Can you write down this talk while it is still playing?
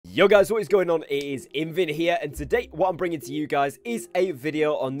Yo guys, what is going on? It is Invin here, and today what I'm bringing to you guys is a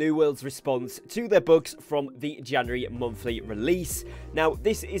video on New World's response to their bugs from the January monthly release. Now,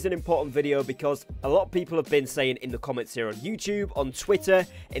 this is an important video because a lot of people have been saying in the comments here on YouTube, on Twitter,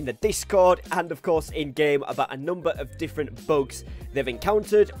 in the Discord, and of course in-game about a number of different bugs they've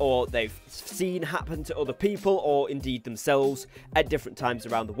encountered or they've seen happen to other people or indeed themselves at different times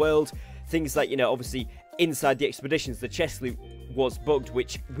around the world. Things like, you know, obviously inside the expeditions, the chest loot was bugged,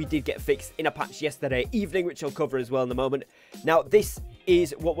 which we did get fixed in a patch yesterday evening, which I'll cover as well in a moment. Now, this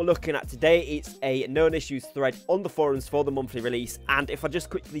is what we're looking at today. It's a known issues thread on the forums for the monthly release, and if I just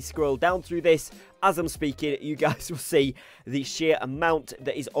quickly scroll down through this as I'm speaking, you guys will see the sheer amount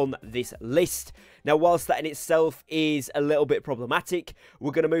that is on this list. Now, whilst that in itself is a little bit problematic,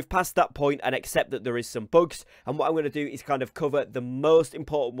 we're going to move past that point and accept that there is some bugs, and what I'm going to do is kind of cover the most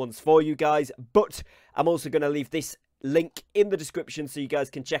important ones for you guys, but I'm also going to leave this link in the description so you guys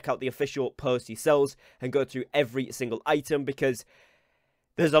can check out the official post yourselves and go through every single item, because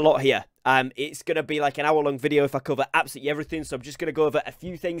there's a lot here. It's going to be like an hour-long video if I cover absolutely everything, so I'm just going to go over a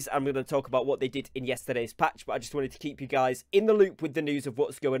few things. I'm going to talk about what they did in yesterday's patch, but I just wanted to keep you guys in the loop with the news of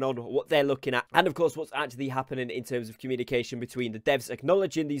what's going on, what they're looking at, and of course what's actually happening in terms of communication between the devs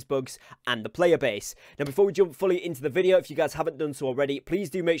acknowledging these bugs and the player base. Now, before we jump fully into the video, if you guys haven't done so already,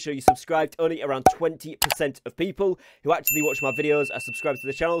 please do make sure you subscribed. Only around 20% of people who actually watch my videos are subscribed to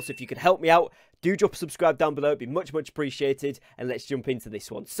the channel, so if you could help me out, do drop a subscribe down below. It'd be much appreciated, and let's jump into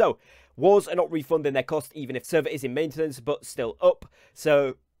this one. So, wars are not refunding their cost even if server is in maintenance, but still up.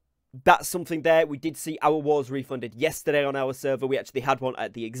 So that's something there. We did see our wars refunded yesterday on our server. We actually had one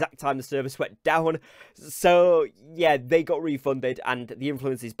at the exact time the service went down. So yeah, they got refunded, and the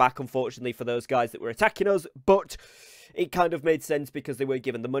influence is back, unfortunately, for those guys that were attacking us, but it kind of made sense because they were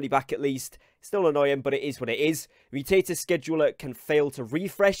given the money back at least. Still annoying, but it is what it is. Mutated scheduler can fail to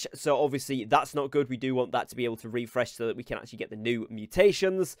refresh, so obviously that's not good. We do want that to be able to refresh so that we can actually get the new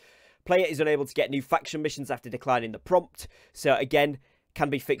mutations. Player is unable to get new faction missions after declining the prompt. So again, can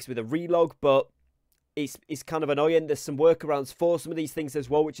be fixed with a relog, but it's kind of annoying. There's some workarounds for some of these things as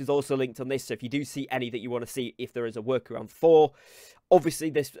well, which is also linked on this. So if you do see any that you want to see if there is a workaround for, obviously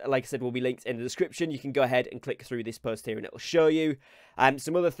this, like I said, will be linked in the description. You can go ahead and click through this post here and it'll show you.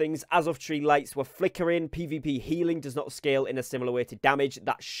 Some other things, as of tree lights were flickering. PvP healing does not scale in a similar way to damage.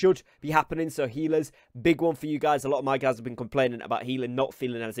 That should be happening. So healers, big one for you guys. A lot of my guys have been complaining about healing not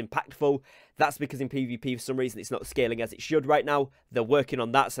feeling as impactful. That's because in PvP, for some reason, it's not scaling as it should right now. They're working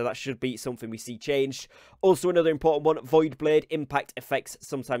on that, so that should be something we see changed. Also, another important one, Void Blade impact effects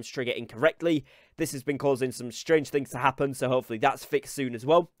sometimes trigger incorrectly. This has been causing some strange things to happen, so hopefully that's fixed soon as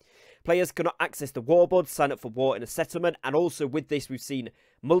well. Players cannot access the warbud, sign up for war in a settlement, and also with this we've seen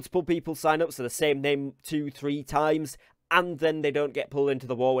multiple people sign up, so the same name 2-3 times, and then they don't get pulled into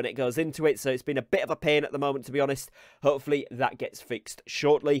the war when it goes into it, so it's been a bit of a pain at the moment, to be honest. Hopefully that gets fixed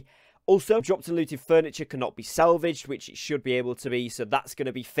shortly. Also, dropped and looted furniture cannot be salvaged, which it should be able to be, so that's going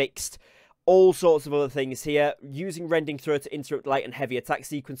to be fixed. All sorts of other things here. Using rending throw to interrupt light and heavy attack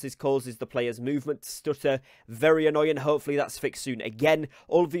sequences causes the player's movement to stutter. Very annoying. Hopefully that's fixed soon again.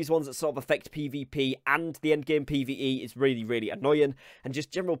 All of these ones that sort of affect PvP and the endgame PvE is really annoying. And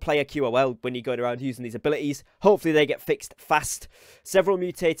just general player QOL when you're going around using these abilities. Hopefully they get fixed fast. Several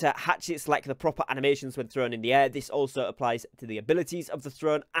mutator hatchets lack the proper animations when thrown in the air. This also applies to the abilities of the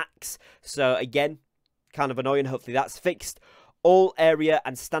thrown axe. So again, kind of annoying. Hopefully that's fixed. All area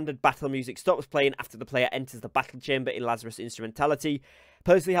and standard battle music stops playing after the player enters the battle chamber in Lazarus Instrumentality.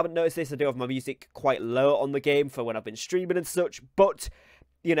 Personally, haven't noticed this. I do have my music quite low on the game for when I've been streaming and such, but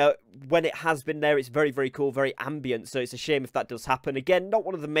you know, when it has been there, it's very cool, very ambient, so it's a shame if that does happen. Again, not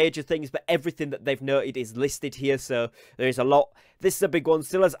one of the major things, but everything that they've noted is listed here, so there is a lot. This is a big one.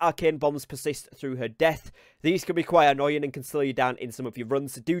 Still as arcane bombs persist through her death. These can be quite annoying and can slow you down in some of your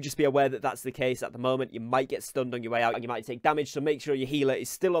runs, so do just be aware that that's the case at the moment. You might get stunned on your way out and you might take damage, so make sure your healer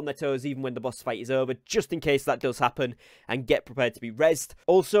is still on their toes even when the boss fight is over, just in case that does happen, and get prepared to be rezzed.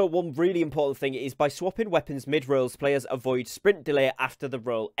 Also, one really important thing is by swapping weapons mid-rolls, players avoid sprint delay after the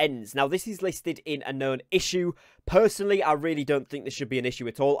roll ends. Now, this is listed in a known issue. Personally, I really don't think this should be an issue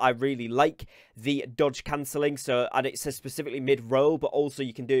at all. I really like the dodge cancelling, so, and it says specifically mid-roll, but also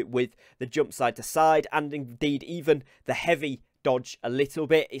you can do it with the jump side to side, and indeed even the heavy dodge a little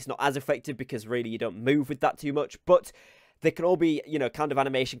bit. It's not as effective because really you don't move with that too much, but they can all be, you know, kind of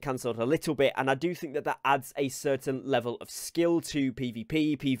animation cancelled a little bit, and I do think that that adds a certain level of skill to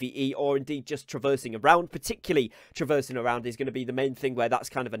PvP, PvE, or indeed just traversing around. Particularly traversing around is going to be the main thing where that's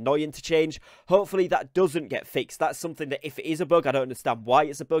kind of annoying to change. Hopefully that doesn't get fixed. That's something that if it is a bug, I don't understand why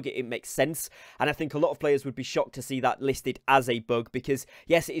it's a bug. It makes sense, and I think a lot of players would be shocked to see that listed as a bug, because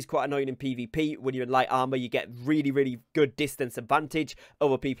yes, it is quite annoying in PvP. When you're in light armor, you get really good distance advantage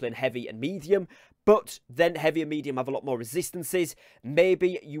over people in heavy and medium, but then heavy and medium have a lot more resistances.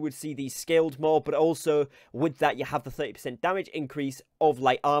 Maybe you would see these scaled more, but also with that you have the 30% damage increase of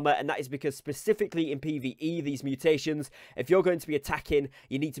light armor, and that is because specifically in PvE, these mutations, if you're going to be attacking,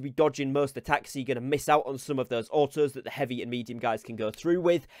 you need to be dodging most attacks, so you're going to miss out on some of those autos that the heavy and medium guys can go through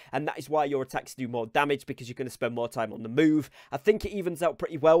with, and that is why your attacks do more damage, because you're going to spend more time on the move. I think it evens out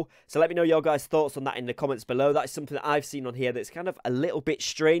pretty well, so let me know your guys' thoughts on that in the comments below. That is something that I've seen on here that's kind of a little bit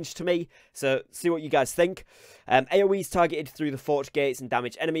strange to me, so see what you guys think. AoEs targeted through the forge gates and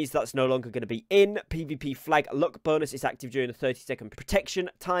damage enemies, that's no longer going to be in. PvP flag luck bonus is active during a 30-second protection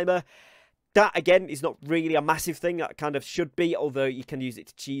timer. That, again, is not really a massive thing. That kind of should be, although you can use it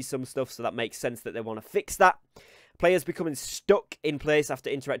to cheese some stuff, so that makes sense that they want to fix that. Players becoming stuck in place after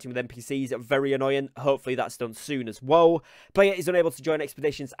interacting with NPCs are very annoying. Hopefully that's done soon as well. Player is unable to join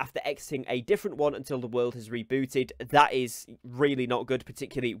expeditions after exiting a different one until the world has rebooted. That is really not good,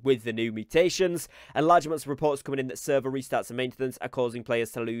 particularly with the new mutations. And large amounts of reports coming in that server restarts and maintenance are causing players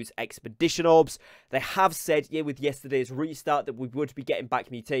to lose expedition orbs. They have said, yeah, with yesterday's restart that we would be getting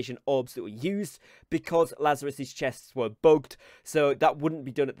back mutation orbs that were used because Lazarus's chests were bugged. So that wouldn't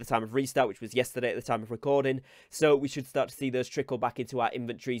be done at the time of restart, which was yesterday at the time of recording. So we should start to see those trickle back into our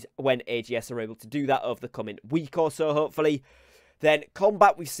inventories when AGS are able to do that over the coming week or so, hopefully. Then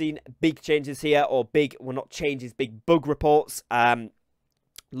combat, we've seen big changes here, or big, well, not changes, big bug reports.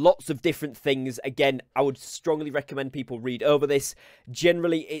 Lots of different things. Again, I would strongly recommend people read over this.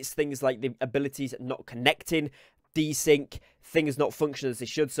 Generally, it's things like the abilities not connecting, desync, things not function as they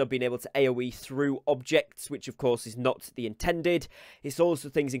should, so being able to AoE through objects, which of course is not the intended. It's also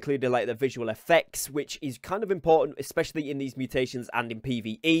things included like the visual effects, which is kind of important, especially in these mutations and in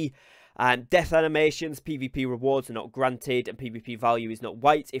PvE. And death animations, PvP rewards are not granted, and PvP value is not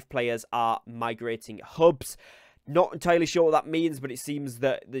white if players are migrating hubs. Not entirely sure what that means, but it seems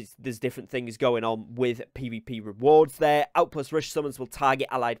that there's different things going on with PvP rewards there. Outpost rush summons will target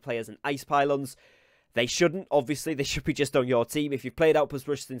allied players and ice pylons. They shouldn't, obviously. They should be just on your team. If you've played Outpost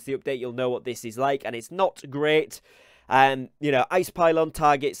Rush since the update, you'll know what this is like, and it's not great. You know, Ice Pylon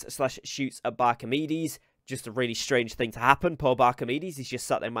targets / shoots at Barchamedes. Just a really strange thing to happen. Poor Barchamedes, he's just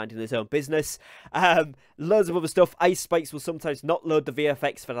sat there minding his own business. Loads of other stuff. Ice spikes will sometimes not load the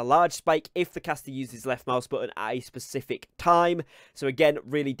VFX for the large spike if the caster uses left mouse button at a specific time. So again,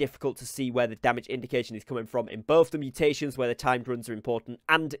 really difficult to see where the damage indication is coming from in both the mutations, where the timed runs are important,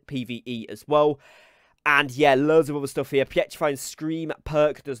 and PvE as well. And yeah, loads of other stuff here. Pietrifying Scream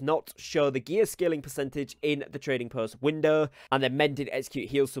perk does not show the gear scaling percentage in the trading post window. And then Mended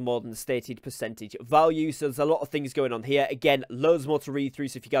Execute heals for more than the stated percentage value. So there's a lot of things going on here. Again, loads more to read through.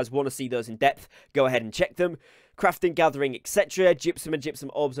 So if you guys want to see those in depth, go ahead and check them. Crafting, gathering, etc. Gypsum and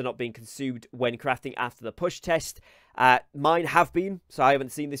gypsum orbs are not being consumed when crafting after the push test. Mine have been, so I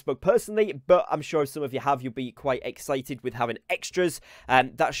haven't seen this bug personally, but I'm sure if some of you have, you'll be quite excited with having extras.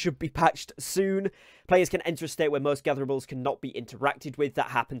 That should be patched soon. Players can enter a state where most gatherables cannot be interacted with.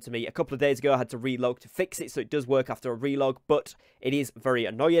 That happened to me a couple of days ago. I had to relog to fix it, so it does work after a relog, but it is very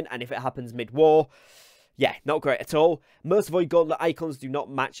annoying, and if it happens mid-war, yeah, not great at all. Most Void Gauntlet icons do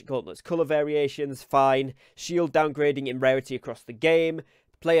not match Gauntlet's colour variations. Fine. Shield downgrading in rarity across the game.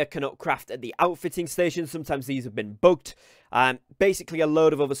 Player cannot craft at the outfitting station. Sometimes these have been bugged. Basically a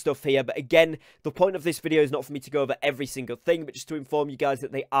load of other stuff here. But again, the point of this video is not for me to go over every single thing, but just to inform you guys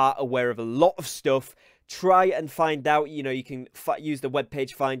that they are aware of a lot of stuff. Try and find out, you know, you can use the web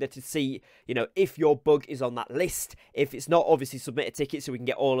page finder to see, you know, if your bug is on that list. If it's not, obviously submit a ticket so we can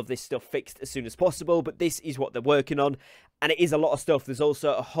get all of this stuff fixed as soon as possible. But this is what they're working on, and it is a lot of stuff. There's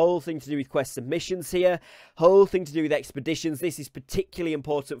also a whole thing to do with quest submissions here, whole thing to do with expeditions. This is particularly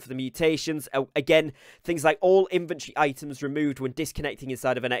important for the mutations. Again, things like all inventory items removed when disconnecting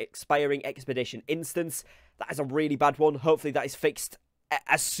inside of an expiring expedition instance. That is a really bad one. Hopefully that is fixed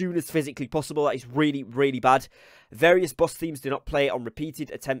as soon as physically possible. That is really, really bad. Various boss themes do not play on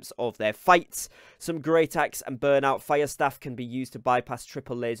repeated attempts of their fights. Some Great Axe and Burnout Fire Staff can be used to bypass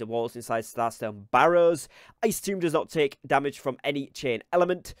triple laser walls inside Starstone Barrows. Ice Tomb does not take damage from any chain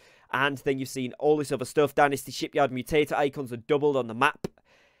element. And then you've seen all this other stuff. Dynasty Shipyard Mutator icons are doubled on the map.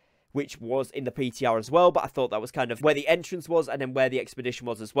 which was in the PTR as well, but I thought that was kind of where the entrance was and then where the expedition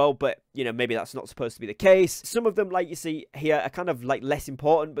was as well, but, you know, maybe that's not supposed to be the case. Some of them, like you see here, are kind of like less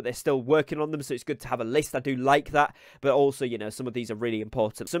important, but they're still working on them, so it's good to have a list. I do like that, but also, you know, some of these are really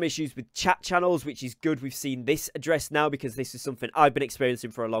important. Some issues with chat channels, which is good. We've seen this addressed now because this is something I've been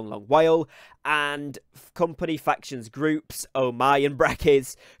experiencing for a long, long while. And company factions groups, oh my, in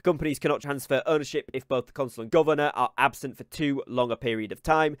brackets, companies cannot transfer ownership if both the consul and governor are absent for too long a period of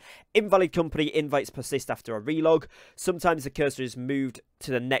time. Invalid company invites persist after a relog. Sometimes the cursor is moved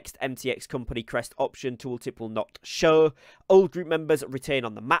to the next MTX company crest option. Tooltip will not show. Old group members retain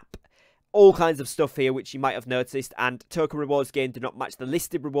on the map. All kinds of stuff here which you might have noticed. And token rewards gained do not match the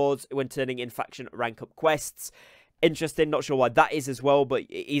listed rewards when turning in faction rank up quests. Interesting, not sure why that is as well, but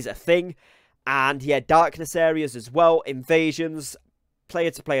it is a thing. And yeah, darkness areas as well, invasions,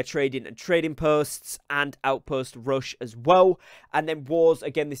 player-to-player trading and trading posts, and outpost rush as well. And then wars,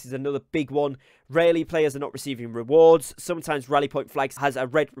 again, this is another big one. Rarely players are not receiving rewards. Sometimes rally point flags has a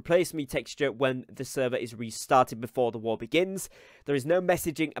red replace me texture when the server is restarted before the war begins. There is no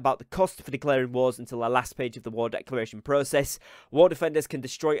messaging about the cost for declaring wars until the last page of the war declaration process. War defenders can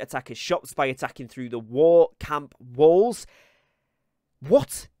destroy attackers' shops by attacking through the war camp walls.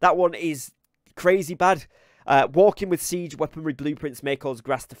 What? That one is crazy bad. Walking with siege weaponry blueprints may cause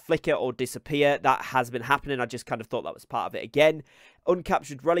grass to flicker or disappear. That has been happening. I just kind of thought that was part of it again.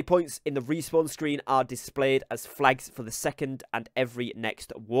 Uncaptured rally points in the respawn screen are displayed as flags for the second and every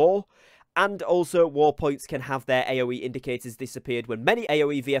next war. And also, war points can have their AoE indicators disappeared when many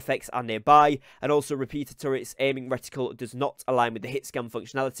AoE VFX are nearby. And also, repeater turrets aiming reticle does not align with the hit scan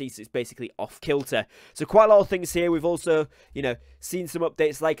functionality, so it's basically off kilter. So quite a lot of things here. We've also, you know, seen some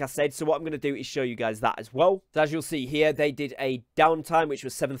updates, like I said. So what I'm going to do is show you guys that as well. So as you'll see here, they did a downtime, which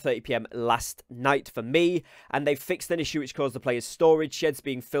was 7:30 PM last night for me. And they fixed an issue which caused the player's storage sheds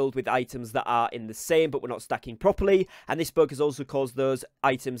being filled with items that are in the same, but were not stacking properly. And this bug has also caused those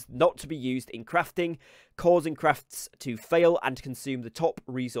items not to be used in crafting, causing crafts to fail and consume the top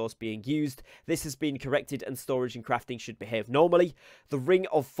resource being used. This has been corrected and storage and crafting should behave normally. The Ring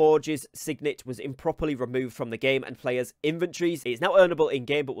of Forges signet was improperly removed from the game and players' inventories. It is now earnable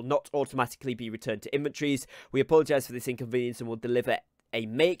in-game but will not automatically be returned to inventories. We apologise for this inconvenience and will deliver a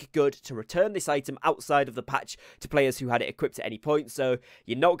make good to return this item outside of the patch to players who had it equipped at any point. So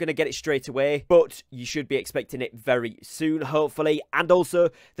you're not going to get it straight away, but you should be expecting it very soon, hopefully. And also,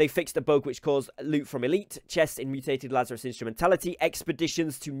 they fixed a bug which caused loot from elite chests in Mutated Lazarus Instrumentality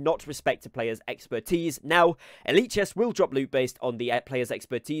expeditions to not respect a player's expertise. Now, elite chests will drop loot based on the player's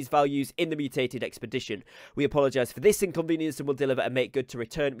expertise values in the Mutated expedition. We apologise for this inconvenience and will deliver a make good to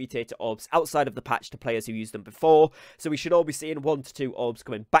return Mutated Orbs outside of the patch to players who used them before. So we should all be seeing 1 to 2 orbs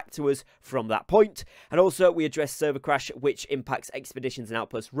coming back to us from that point. And also, we address server crash, which impacts expeditions and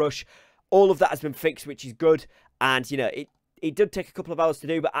outpost rush. All of that has been fixed, which is good. And, you know, it did take a couple of hours to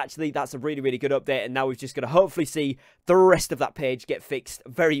do, but actually that's a really, really good update. And now we've just got to hopefully see the rest of that page get fixed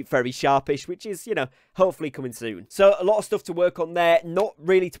very, very sharpish, which is, you know, hopefully coming soon. So a lot of stuff to work on there. Not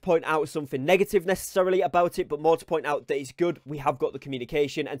really to point out something negative necessarily about it, but more to point out that it's good. We have got the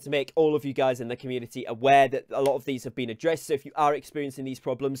communication and to make all of you guys in the community aware that a lot of these have been addressed. So if you are experiencing these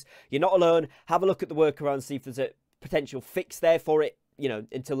problems, you're not alone. Have a look at the workaround, see if there's a potential fix there for it, you know,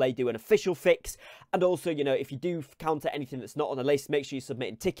 until they do an official fix. And also, you know, if you do counter anything that's not on the list, make sure you're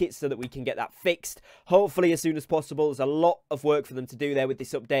submitting tickets so that we can get that fixed, hopefully as soon as possible. There's a lot of work for them to do there with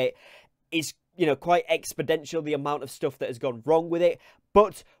this update. It's, you know, quite exponential, the amount of stuff that has gone wrong with it.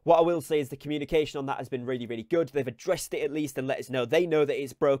 But what I will say is the communication on that has been really, really good. They've addressed it at least and let us know they know that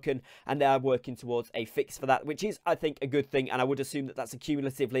it's broken and they are working towards a fix for that, which is, I think, a good thing. And I would assume that that's a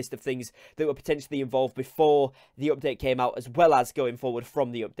cumulative list of things that were potentially involved before the update came out, as well as going forward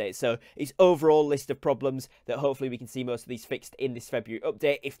from the update. So it's overall list of problems that hopefully we can see most of these fixed in this February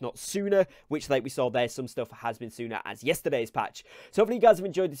update, if not sooner, which, like we saw there, some stuff has been sooner as yesterday's patch. So hopefully you guys have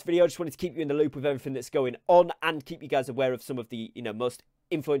enjoyed this video. I just wanted to keep you in the loop with everything that's going on and keep you guys aware of some of the, you know, most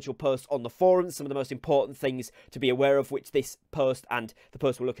influential posts on the forums, some of the most important things to be aware of, which this post and the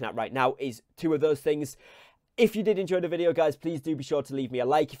post we're looking at right now is 2 of those things. If you did enjoy the video, guys, please do be sure to leave me a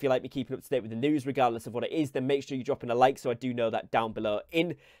like. If you like me keeping up to date with the news, regardless of what it is, then make sure you drop in a like so I do know that down below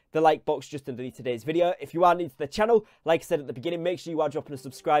in the like box just underneath today's video. If you are new to the channel, like I said at the beginning, make sure you are dropping a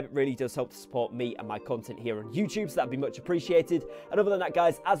subscribe. It really does help to support me and my content here on YouTube, so that'd be much appreciated. And other than that,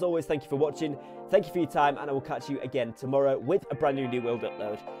 guys, as always, thank you for watching. Thank you for your time, and I will catch you again tomorrow with a brand new New World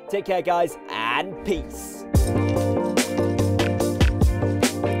upload. Take care, guys, and peace.